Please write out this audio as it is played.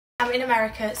I'm in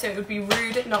America, so it would be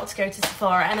rude not to go to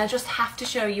Sephora, and I just have to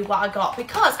show you what I got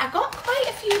because I got quite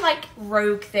a few like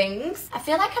rogue things. I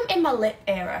feel like I'm in my lip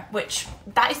era, which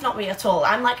that is not me at all.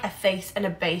 I'm like a face and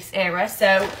a base era, so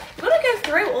I'm gonna go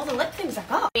through all the lip things I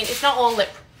got. I mean, it's not all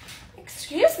lip.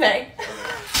 Excuse me.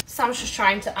 Sam's just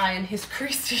trying to iron his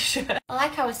crease t-shirt.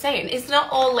 Like I was saying, it's not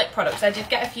all lip products. I did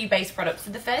get a few base products.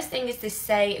 So the first thing is this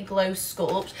Say Glow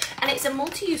Sculpt, and it's a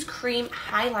multi-use cream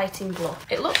highlighting glove.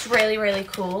 It looks really, really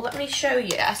cool. Let me show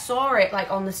you. I saw it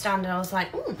like on the stand and I was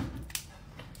like, ooh,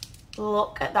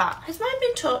 look at that. Has mine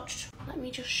been touched? Let me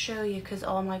just show you because,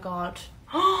 oh my God.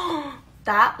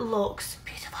 That looks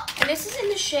beautiful. And this is in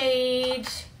the shade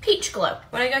Peach Glow.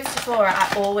 When I go to Sephora,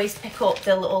 I always pick up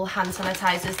the little hand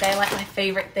sanitizers. They're like my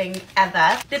favourite thing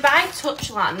ever. They're by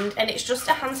Touchland, and it's just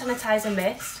a hand sanitizer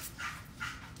mist.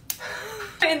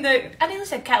 I nearly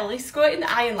said kettle, they squirt in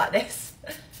the iron like this.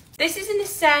 This is in the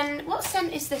scent, what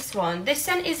scent is this one? This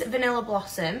scent is Vanilla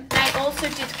Blossom. And I also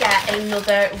did get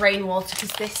another rainwater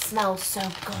because this smells so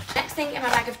good. Next thing in my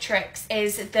bag of tricks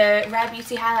is the Rare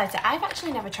Beauty highlighter. I've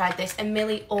actually never tried this, and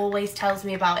Millie always tells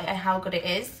me about it and how good it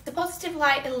is. The Positive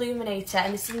Light Illuminator,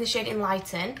 and this is in the shade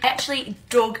Enlighten. I actually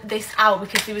dug this out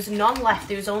because there was none left.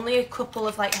 There was only a couple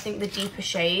of like, I think the deeper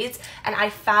shades, and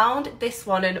I found this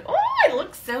one and oh, it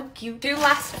looks so cute. Two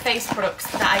last face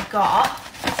products that I got.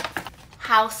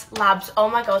 House Labs. Oh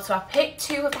my God, so I picked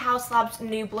two of the House Labs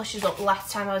new blushes up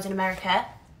last time I was in America.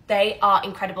 They are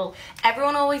incredible.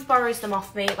 Everyone always borrows them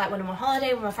off me, like when I'm on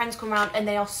holiday, when my friends come around, and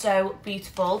they are so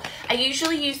beautiful. I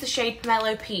usually use the shade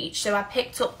Pomelo Peach, so I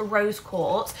picked up Rose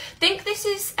Quartz. I think this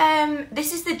is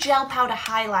the gel powder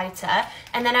highlighter,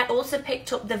 and then I also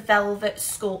picked up the Velvet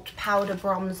Sculpt powder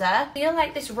bronzer. I feel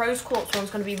like this Rose Quartz one's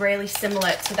going to be really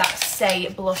similar to that Say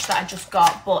blush that I just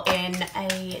got, but in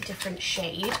a different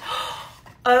shade.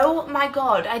 Oh my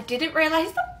God, I didn't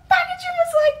realise the packaging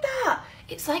was like that.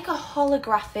 It's like a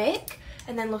holographic,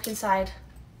 and then look inside.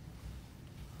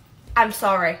 I'm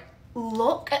sorry.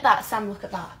 Look at that, Sam, look at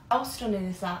that. How stunning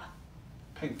is that?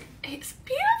 Pink. It's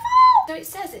beautiful. So it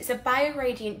says it's a Bio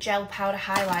Radiant Gel Powder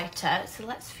Highlighter, so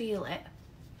let's feel it.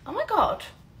 Oh my God.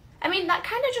 I mean, that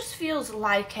kind of just feels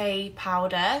like a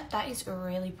powder. That is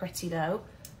really pretty though.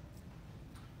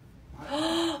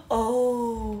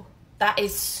 Oh. That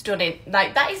is stunning.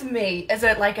 Like, that is me as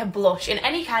a blush in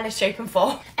any kind of shape and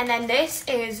form. And then this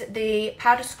is the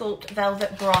Powder Sculpt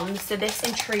Velvet Bronze. So this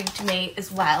intrigued me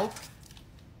as well.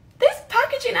 This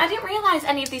packaging, I didn't realise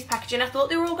any of these packaging. I thought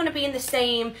they were all going to be in the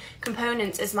same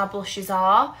components as my blushes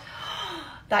are.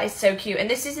 That is so cute. And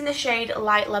this is in the shade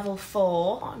Light Level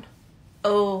 4.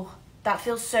 Oh, that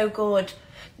feels so good.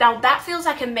 Now, that feels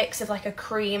like a mix of like a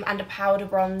cream and a powder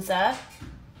bronzer.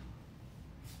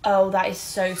 Oh, that is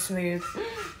so smooth.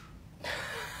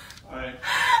 All I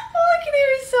can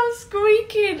hear is so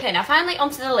squeaking. Okay, now finally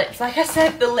onto the lips. Like I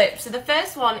said, the lips. So the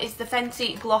first one is the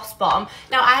Fenty Gloss Bomb.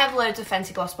 Now, I have loads of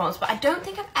Fenty Gloss Bombs, but I don't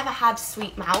think I've ever had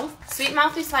Sweet Mouth. Sweet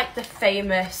Mouth is like the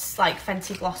famous like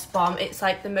Fenty Gloss Bomb. It's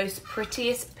like the most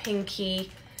prettiest pinky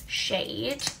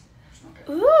shade.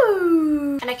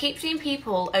 Ooh. And I keep seeing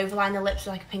people overline the lips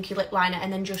with like a pinky lip liner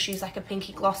and then just use like a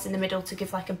pinky gloss in the middle to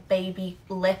give like a baby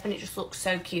lip, and it just looks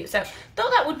so cute. So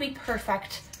thought that would be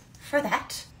perfect for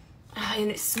that. Oh,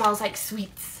 and it smells like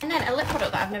sweets. And then a lip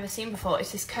product that I've never seen before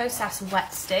is this Kosas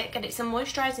Wet Stick, and it's a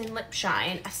moisturising lip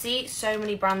shine. I see so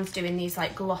many brands doing these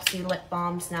like glossy lip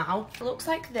balms now. It looks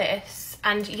like this,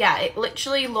 and yeah, it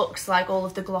literally looks like all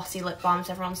of the glossy lip balms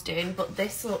everyone's doing, but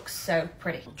this looks so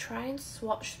pretty. I'll try and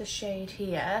swatch the shade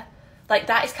here. Like,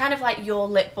 that is kind of like your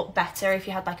lip but better if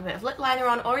you had like a bit of lip liner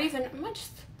on, or even, I might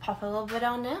just pop a little bit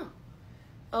on now.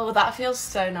 Oh, that feels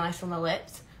so nice on the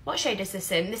lips. What shade is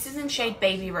this in? This is in shade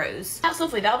Baby Rose. That's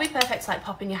lovely. That'll be perfect to like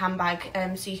pop in your handbag,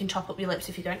 so you can top up your lips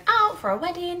if you're going out for a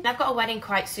wedding. And I've got a wedding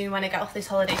quite soon when I get off this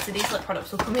holiday, so these lip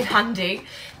products will come in handy.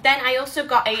 Then I also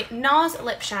got a NARS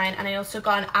lip shine, and I also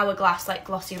got an Hourglass like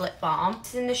glossy lip balm.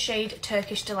 This is in the shade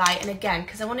Turkish Delight, and again,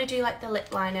 because I want to do like the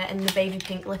lip liner and the baby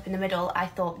pink lip in the middle, I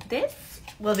thought this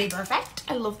will be perfect.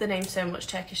 I love the name so much,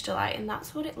 Turkish Delight, and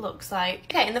that's what it looks like.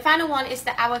 Okay, and the final one is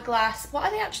the Hourglass, what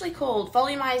are they actually called?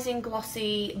 Volumizing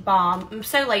Glossy Balm. I'm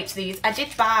so late to these. I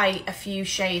did buy a few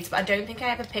shades, but I don't think I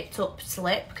ever picked up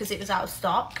Slip because it was out of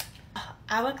stock.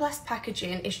 Hourglass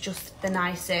packaging is just the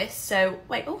nicest. So,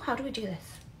 wait, oh, how do we do this?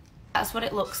 That's what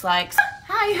it looks like.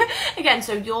 Hi! Again,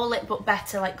 so your lip but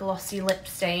better, like glossy lip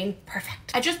stain.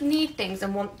 Perfect. I just need things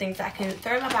and want things that I can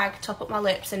throw in my bag, top up my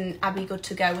lips, and I'll be good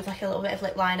to go with like a little bit of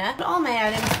lip liner. Put all my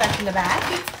items back in the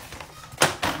bag.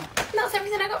 And that's that's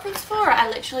everything I got from Sephora. I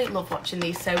literally love watching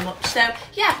these so much. So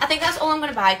yeah, I think that's all I'm going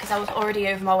to buy because I was already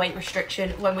over my weight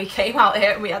restriction when we came out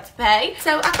here and we had to pay.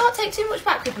 So I can't take too much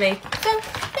back with me. So